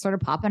clinics sort of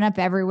popping up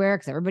everywhere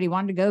because everybody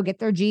wanted to go get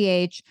their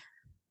GH.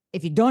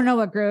 If you don't know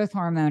what growth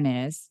hormone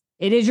is,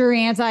 it is your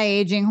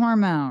anti-aging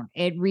hormone.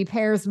 It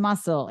repairs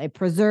muscle. It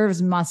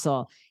preserves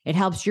muscle. It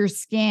helps your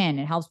skin.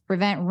 It helps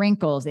prevent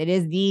wrinkles. It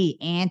is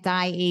the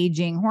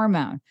anti-aging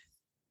hormone.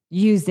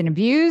 Used and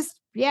abused,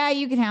 yeah,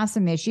 you can have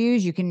some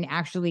issues. You can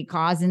actually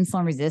cause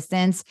insulin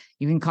resistance.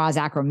 You can cause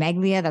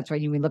acromegalia. That's why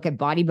we look at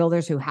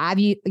bodybuilders who have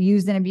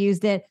used and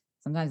abused it.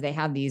 Sometimes they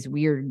have these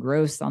weird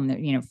growths on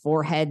their,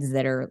 foreheads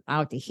that are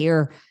out to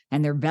here,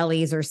 and their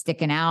bellies are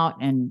sticking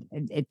out, and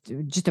it's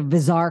just a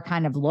bizarre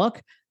kind of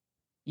look.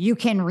 You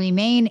can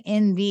remain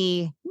in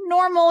the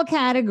normal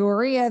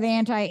category of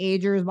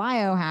anti-agers,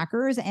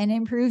 biohackers, and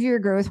improve your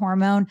growth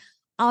hormone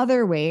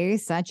other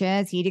ways, such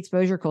as heat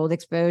exposure, cold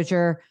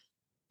exposure,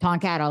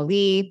 Tonkat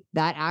Ali.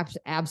 That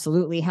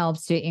absolutely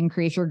helps to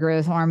increase your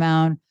growth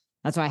hormone.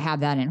 That's why I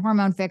have that in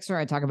Hormone Fixer.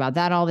 I talk about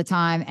that all the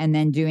time. And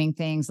then doing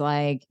things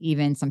like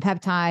even some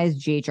peptides,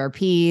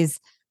 GHRPs,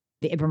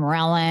 the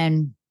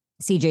ipamorelin,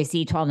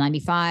 CJC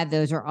 1295.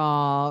 Those are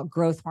all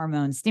growth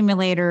hormone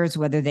stimulators,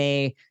 whether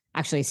they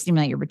actually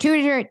stimulate your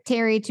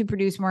pituitary to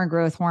produce more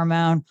growth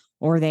hormone,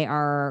 or they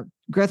are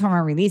growth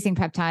hormone releasing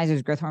peptides.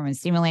 There's growth hormone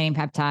stimulating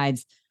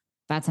peptides.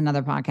 That's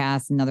another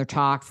podcast, another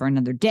talk for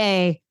another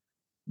day.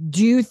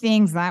 Do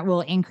things that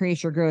will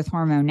increase your growth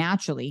hormone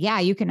naturally. Yeah,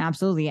 you can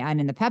absolutely add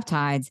in the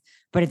peptides,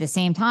 but at the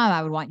same time,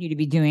 I would want you to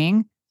be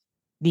doing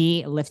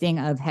the lifting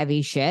of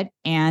heavy shit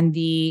and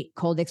the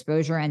cold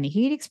exposure and the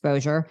heat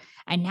exposure.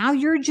 And now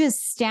you're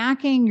just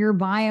stacking your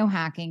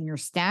biohacking, you're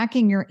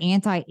stacking your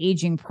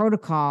anti-aging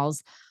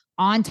protocols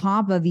on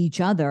top of each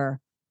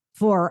other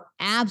for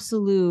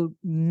absolute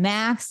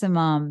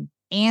maximum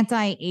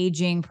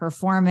anti-aging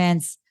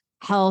performance,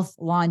 health,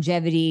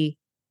 longevity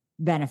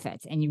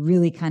benefits. And you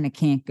really kind of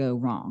can't go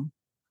wrong.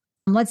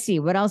 Let's see,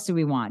 what else do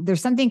we want?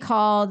 There's something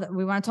called,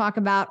 we want to talk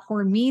about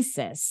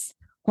hormesis.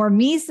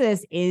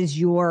 Hormesis is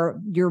your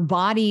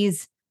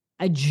body's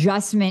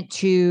adjustment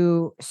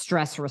to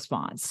stress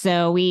response.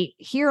 So we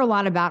hear a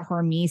lot about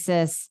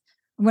hormesis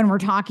when we're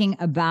talking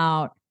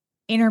about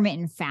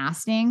intermittent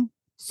fasting.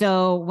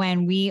 So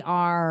when we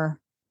are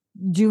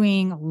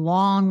doing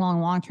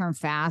long-term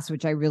fasts,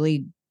 which I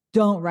really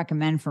don't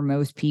recommend for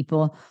most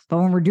people, but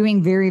when we're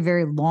doing very,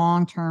 very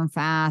long-term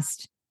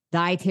fast,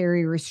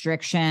 dietary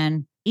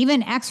restriction,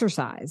 even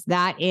exercise,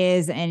 that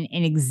is an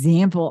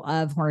example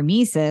of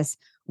hormesis,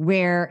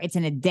 where it's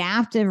an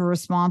adaptive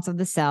response of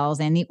the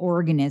cells and the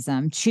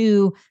organism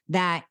to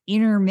that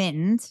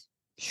intermittent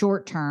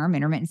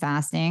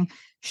fasting,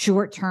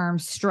 short-term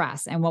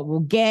stress. And what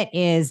we'll get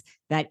is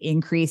that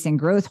increase in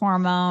growth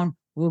hormone.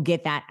 We'll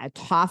get that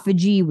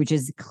autophagy, which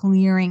is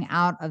clearing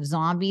out of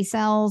zombie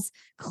cells,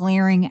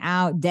 clearing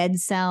out dead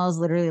cells.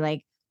 Literally,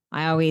 like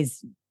I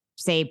always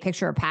say,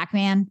 picture a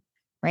Pac-Man,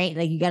 right?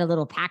 Like you got a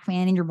little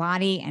Pac-Man in your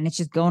body and it's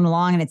just going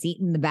along and it's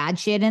eating the bad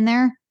shit in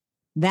there.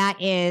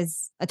 That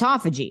is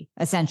autophagy,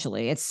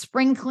 essentially. It's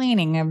spring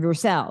cleaning of your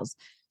cells.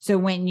 So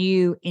when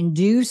you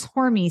induce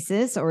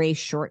hormesis, or a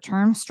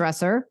short-term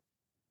stressor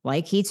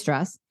like heat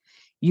stress,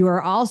 you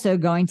are also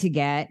going to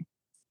get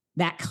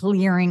that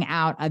clearing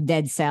out of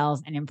dead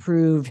cells and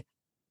improved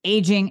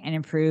aging and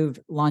improved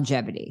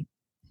longevity.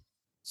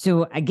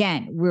 So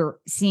again, we're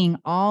seeing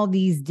all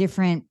these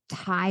different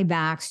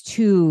tiebacks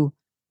to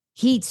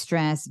heat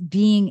stress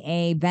being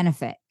a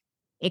benefit.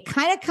 It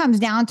kind of comes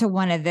down to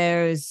one of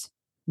those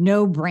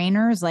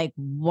no-brainers, like,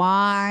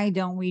 why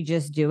don't we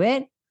just do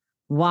it?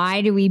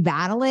 Why do we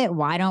battle it?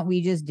 Why don't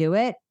we just do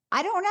it?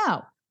 I don't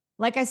know.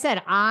 Like I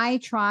said, I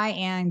try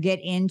and get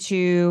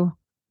into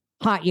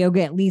hot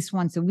yoga at least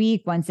once a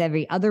week, once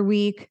every other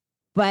week.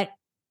 But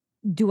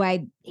do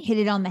I hit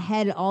it on the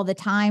head all the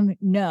time?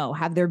 No.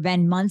 Have there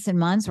been months and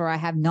months where I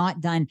have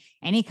not done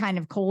any kind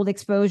of cold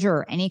exposure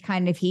or any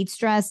kind of heat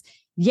stress?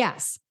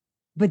 Yes.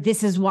 But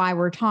this is why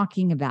we're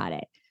talking about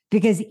it.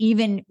 Because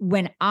even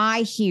when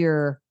I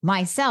hear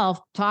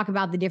myself talk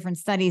about the different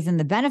studies and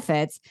the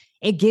benefits,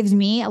 it gives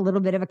me a little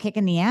bit of a kick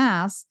in the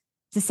ass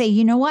to say,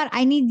 you know what?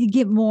 I need to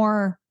get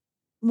more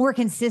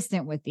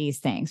consistent with these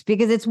things,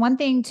 because it's one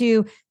thing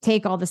to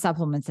take all the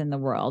supplements in the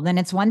world. And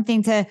it's one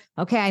thing to,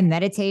 okay, I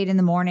meditate in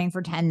the morning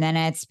for 10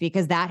 minutes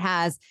because that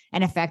has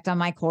an effect on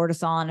my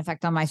cortisol, an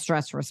effect on my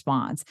stress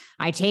response.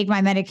 I take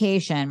my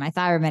medication, my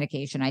thyroid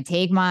medication. I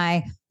take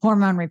my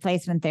hormone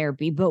replacement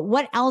therapy. But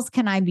what else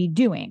can I be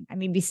doing? I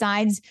mean,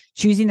 besides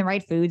choosing the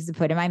right foods to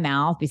put in my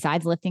mouth,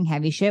 besides lifting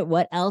heavy shit,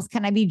 what else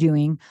can I be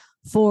doing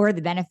for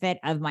the benefit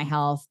of my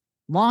health,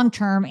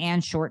 long-term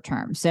and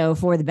short-term? So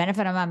for the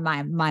benefit of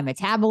my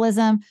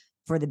metabolism,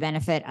 for the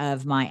benefit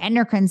of my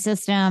endocrine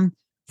system,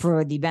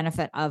 for the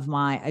benefit of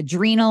my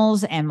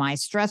adrenals and my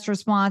stress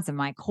response and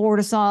my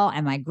cortisol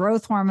and my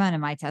growth hormone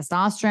and my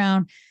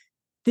testosterone,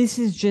 this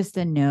is just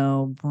a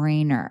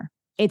no-brainer.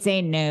 It's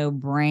a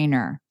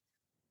no-brainer.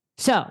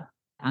 So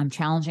I'm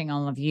challenging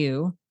all of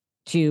you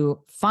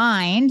to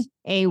find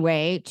a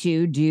way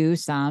to do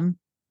some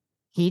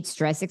heat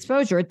stress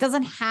exposure. It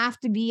doesn't have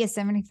to be a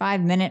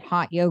 75-minute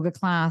hot yoga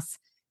class.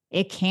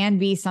 It can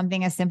be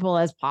something as simple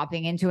as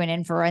popping into an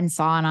infrared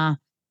sauna.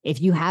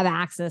 If you have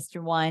access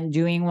to one,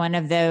 doing one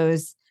of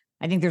those.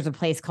 I think there's a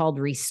place called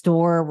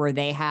Restore where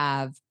they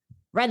have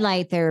red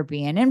light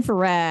therapy and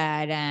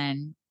infrared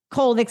and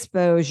cold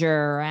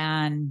exposure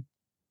and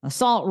a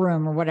salt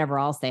room or whatever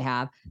else they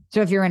have.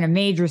 So if you're in a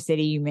major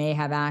city, you may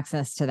have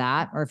access to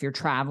that. Or if you're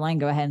traveling,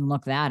 go ahead and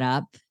look that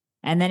up.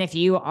 And then if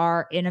you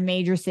are in a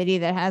major city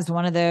that has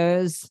one of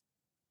those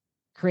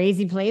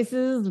crazy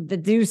places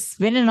that do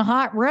spin in a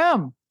hot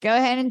room, go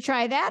ahead and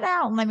try that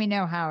out and let me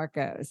know how it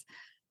goes.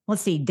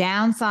 Let's see.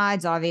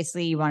 Downsides,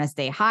 obviously, you want to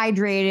stay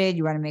hydrated.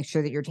 You want to make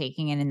sure that you're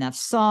taking in enough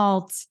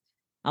salt.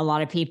 A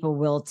lot of people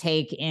will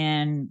take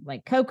in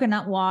like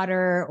coconut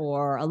water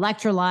or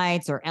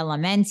electrolytes or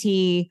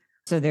Elementi.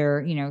 So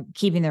they're,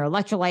 keeping their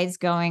electrolytes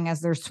going as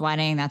they're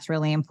sweating. That's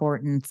really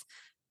important.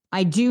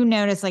 I do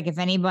notice, like, if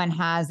anyone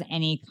has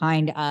any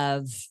kind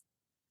of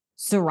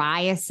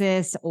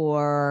psoriasis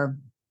or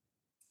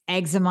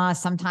eczema,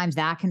 sometimes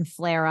that can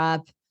flare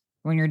up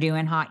when you're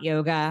doing hot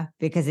yoga,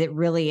 because it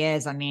really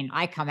is. I mean,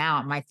 I come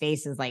out, my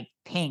face is like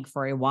pink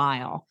for a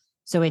while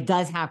So it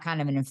does have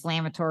kind of an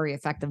inflammatory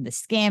effect of the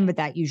skin, but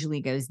that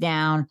usually goes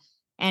down.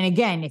 And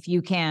again, if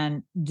you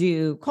can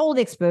do cold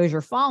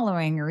exposure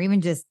following, or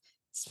even just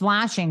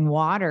splashing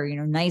water,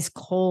 nice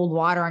cold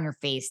water on your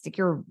face, stick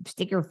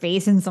your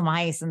face in some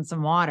ice and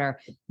some water,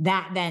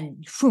 that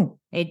then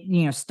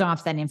it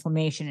stops that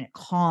inflammation and it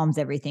calms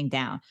everything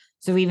down.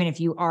 So even if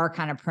you are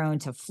kind of prone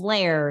to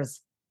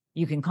flares,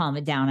 you can calm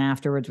it down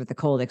afterwards with the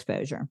cold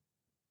exposure.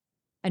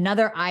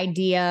 Another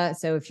idea,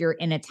 so if you're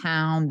in a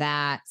town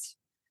that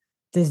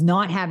does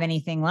not have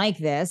anything like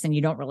this and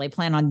you don't really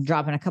plan on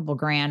dropping a couple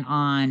grand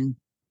on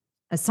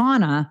a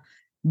sauna,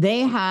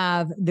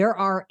 there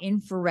are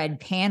infrared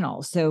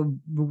panels. So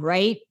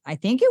I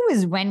think it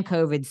was when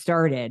COVID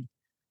started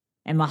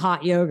and my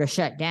hot yoga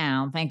shut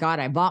down. Thank God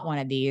I bought one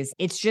of these.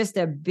 It's just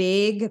a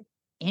big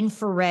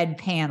infrared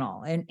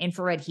panel, an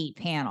infrared heat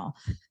panel.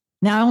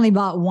 Now I only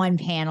bought one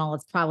panel.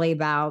 It's probably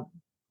about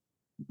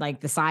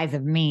like the size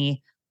of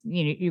me,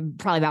 you're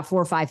probably about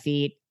 4 or 5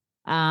 feet.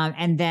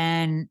 And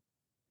then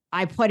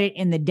I put it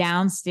in the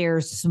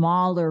downstairs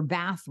smaller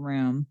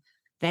bathroom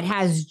that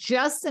has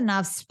just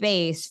enough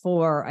space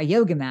for a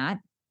yoga mat.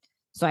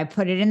 So I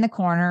put it in the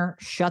corner,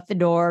 shut the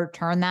door,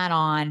 turn that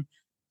on,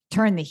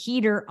 turn the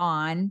heater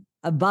on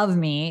above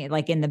me,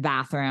 like in the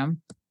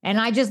bathroom. And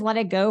I just let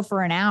it go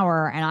for an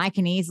hour. And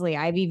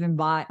I've even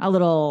bought a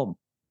little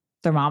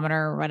thermometer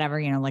or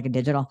whatever, like a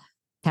digital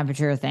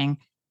temperature thing,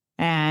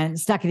 and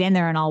stuck it in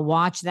there, and I'll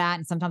watch that.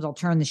 And sometimes I'll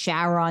turn the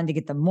shower on to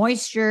get the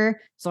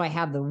moisture. So I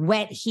have the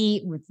wet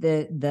heat with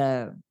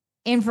the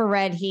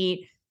infrared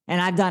heat. And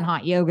I've done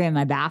hot yoga in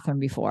my bathroom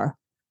before.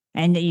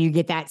 And you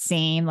get that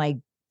same, like,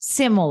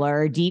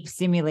 similar deep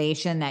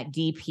stimulation, that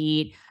deep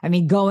heat. I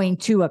mean, going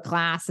to a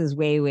class is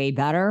way, way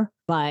better,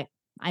 but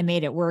I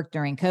made it work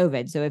during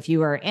COVID. So if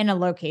you are in a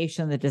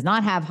location that does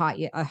not have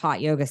a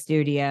hot yoga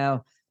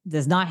studio,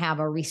 does not have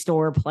a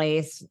restore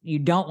place, you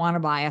don't want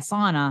to buy a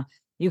sauna,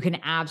 you can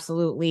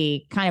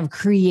absolutely kind of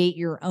create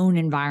your own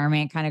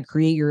environment, kind of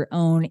create your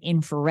own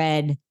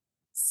infrared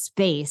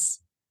space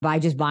by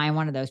just buying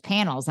one of those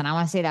panels. And I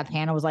want to say that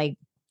panel was like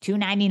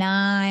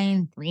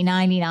 $299,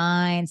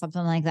 $399,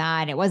 something like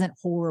that. It wasn't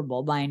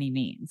horrible by any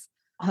means.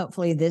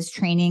 Hopefully this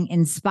training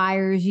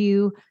inspires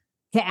you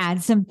to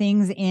add some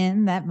things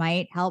in that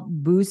might help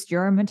boost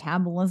your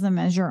metabolism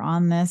as you're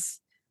on this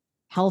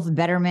health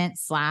betterment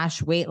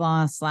 / weight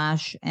loss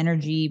 /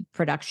 energy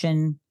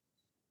production,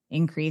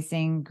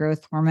 increasing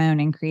growth hormone,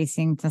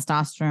 increasing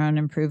testosterone,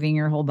 improving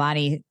your whole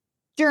body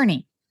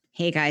journey.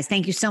 Hey guys,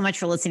 thank you so much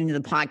for listening to the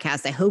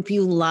podcast. I hope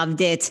you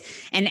loved it.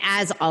 And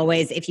as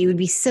always, if you would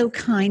be so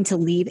kind to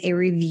leave a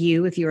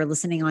review, if you are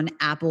listening on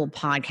Apple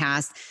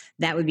Podcasts,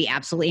 that would be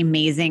absolutely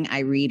amazing. I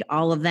read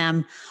all of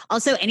them.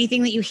 Also,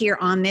 anything that you hear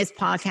on this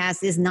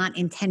podcast is not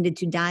intended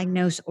to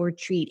diagnose or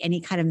treat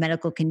any kind of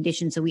medical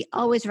condition. So we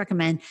always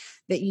recommend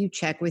that you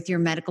check with your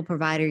medical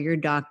provider, your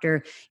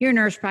doctor, your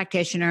nurse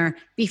practitioner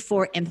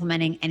before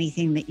implementing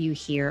anything that you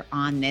hear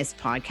on this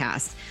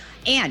podcast.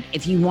 And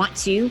if you want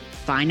to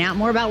find out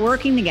more about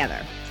working together,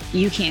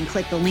 you can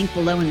click the link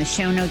below in the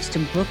show notes to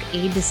book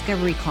a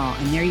discovery call.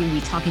 And there you'll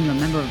be talking to a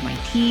member of my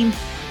team.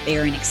 They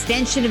are an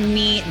extension of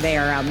me. They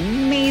are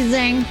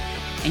amazing.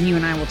 And you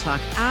and I will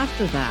talk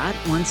after that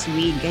once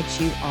we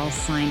get you all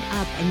signed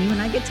up and you and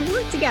I get to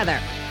work together.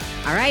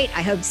 All right.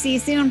 I hope to see you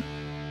soon.